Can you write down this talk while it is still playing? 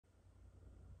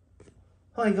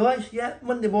Hi guys, yeah,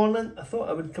 Monday morning. I thought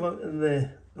I would come out in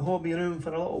the hobby room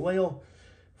for a little while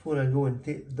before I go and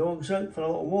take the dogs out for a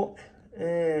little walk.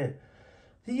 So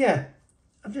yeah,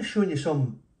 I'm just showing you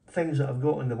some things that I've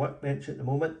got on the workbench at the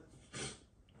moment.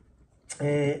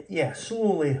 Yeah,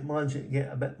 slowly managing to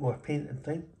get a bit more painting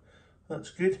time.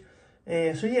 That's good.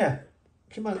 So yeah,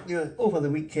 came out there over the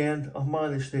weekend. I've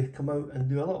managed to come out and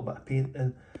do a little bit of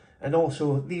painting, and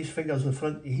also these figures in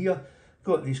front of you here,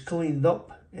 got these cleaned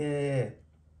up.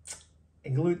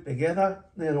 And glued together.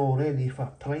 They're all ready for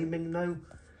priming now,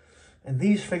 and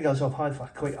these figures I've had for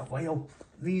quite a while.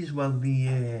 These were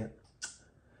these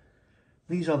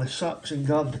are the Saps and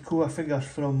Garde Decor figures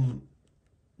from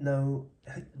now,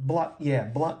 I think Black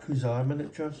Hussar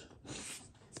miniatures.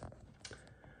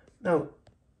 Now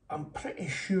I'm pretty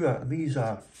sure these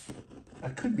are, I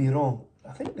could be wrong,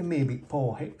 I think they may be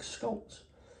Paul Hicks sculpts.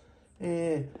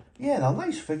 Yeah, they're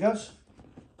nice figures.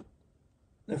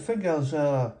 The figures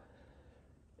are,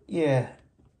 yeah,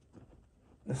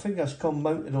 the figures come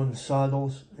mounted on the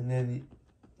saddles, and then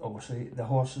obviously the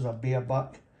horses are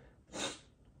bareback.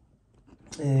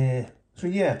 So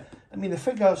yeah, I mean the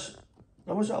figures,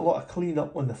 there wasn't a lot of clean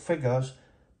up on the figures,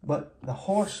 but the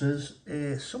horses,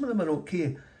 some of them are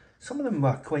okay. Some of them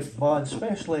were quite bad,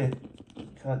 especially,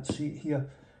 can't see it here,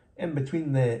 in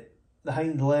between the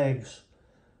hind legs.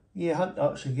 Yeah, I had to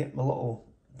actually get my little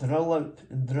drill out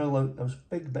and drill out those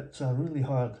big bits of really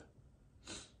hard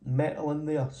metal in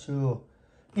there. So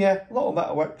yeah, a little bit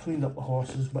of work cleaning up the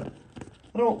horses, but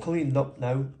they're all cleaned up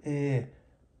now. And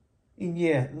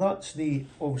yeah, that's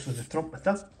obviously the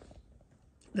trumpeter.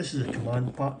 This is a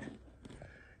command pack.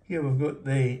 Here we've got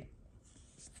the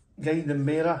guide and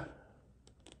bearer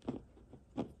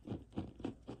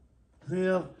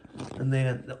there, and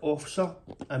then the officer.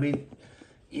 I mean,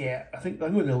 yeah, I think they're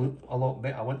going to look a lot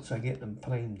better once I get them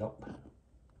primed up.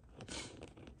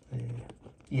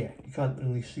 Yeah, you can't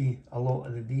really see a lot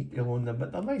of the detail on them,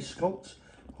 but they're nice sculpts.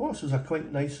 Horses are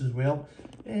quite nice as well.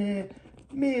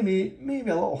 Maybe a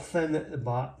little thin at the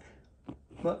back,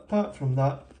 but apart from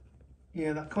that,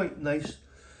 yeah, they're quite nice.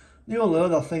 The only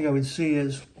other thing I would say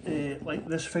is, like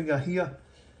this figure here,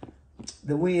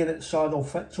 the way that saddle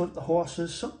fits onto the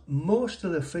horses, most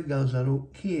of the figures are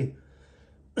okay.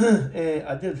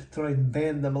 I did try and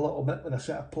bend them a little bit with a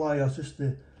set of pliers just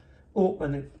to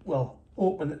open it,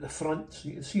 open at the front, so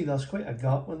you can see there's quite a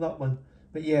gap on that one,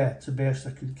 but yeah, it's the best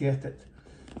I could get it.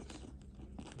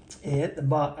 At the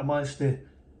back I managed to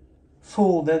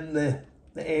fold in the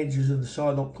edges of the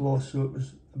saddle cloth so it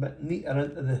was a bit neater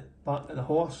into the back of the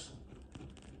horse.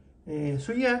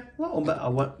 So yeah, a little bit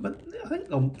of work, but I think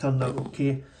they'll turn out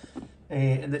okay.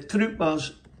 And the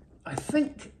troopers, I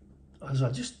think there's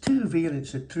just two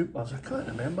variants of troopers, I can't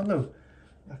remember now.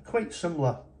 They're quite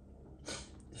similar.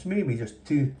 It's maybe just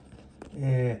two.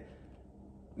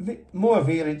 More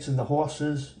variants in the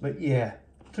horses, but yeah,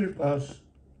 troopers.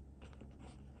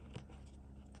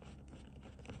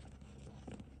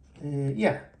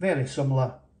 Yeah, very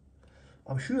similar.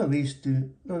 I'm sure these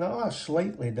two, no, they are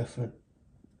slightly different.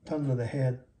 Turn of the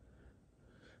head.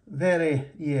 Very,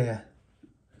 yeah.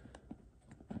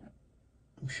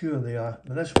 I'm sure they are,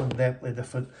 but this one's definitely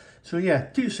different. So yeah,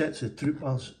 two sets of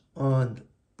troopers and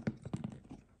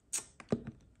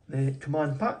the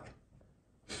command pack.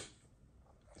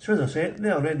 So as I said,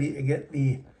 they're ready to get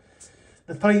the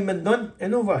priming done.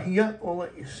 And over here, I'll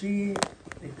let you see,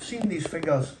 you've seen these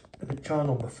figures on the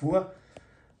channel before.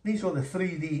 These are the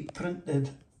 3D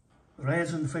printed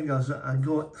resin figures that I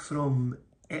got from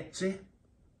Etsy.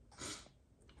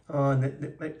 And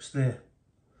it makes the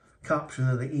caption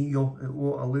of the eagle at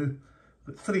Waterloo.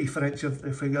 Got 3 French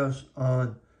figures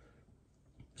and,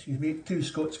 excuse me, 2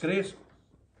 Scots Greys.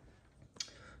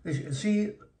 As you can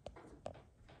see,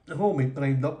 they've all been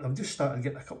primed up, and I've just started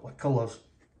getting a couple of colours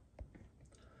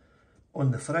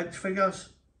on the French figures.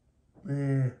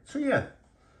 So yeah,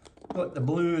 got the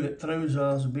blue, the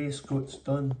trousers, the base coats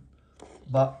done,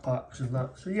 backpacks and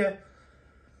that. So yeah,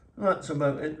 that's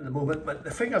about it at the moment. But the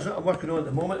figures that I'm working on at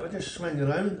the moment, if I just swing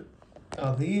around,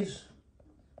 are these.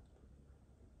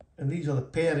 And these are the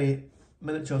Perry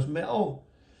Miniatures Metal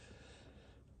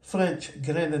French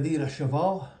Grenadier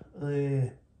Cheval.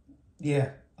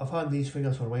 Yeah, I've had these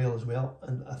figures for a while as well,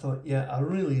 and I thought, yeah, I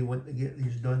really want to get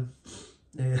these done,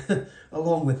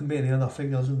 along with many other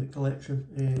figures in the collection,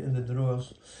 in the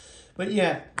drawers. But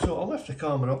yeah, so I'll lift the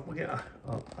camera up, we'll get a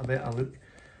better look.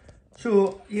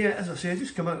 So yeah, as I say, I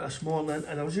just come out this morning,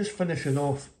 and I was just finishing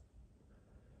off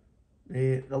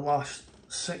the last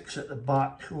 6 at the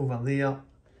back over there,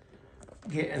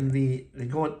 getting the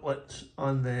gauntlets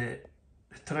and the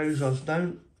trousers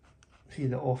down. See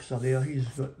the officer there, he's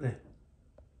got the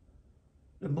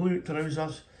the blue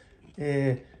trousers.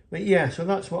 But yeah, so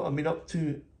that's what I've been up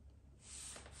to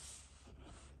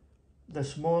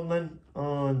this morning,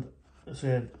 and I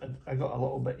said I got a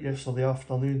little bit yesterday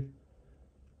afternoon.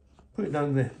 Put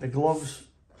down the gloves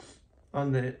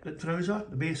and the trouser,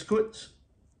 the base coats.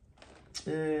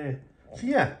 So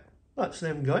yeah, that's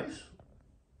them guys.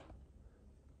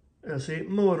 As I say,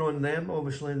 more on them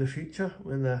obviously in the future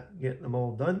when I get them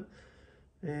all done.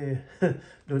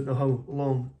 Don't know how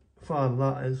long far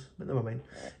that is, but never mind.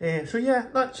 So yeah,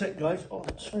 that's it guys. I'll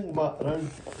swing back around.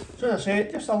 So as I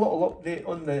said, just a little update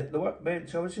on the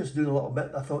workbench. I was just doing a little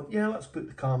bit. I thought, yeah, let's put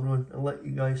the camera on and let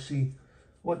you guys see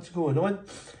what's going on.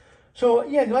 So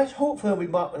yeah guys, hopefully I'll be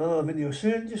back with another video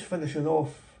soon. Just finishing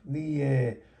off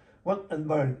the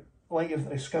Wittenberg Light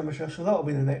Infantry Skirmisher. So that'll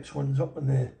be the next ones up on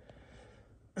the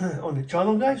on the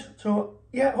channel guys. So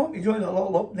yeah, hope you enjoyed that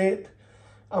little update,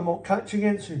 and we'll catch you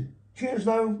again soon. Cheers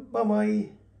now, bye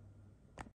bye.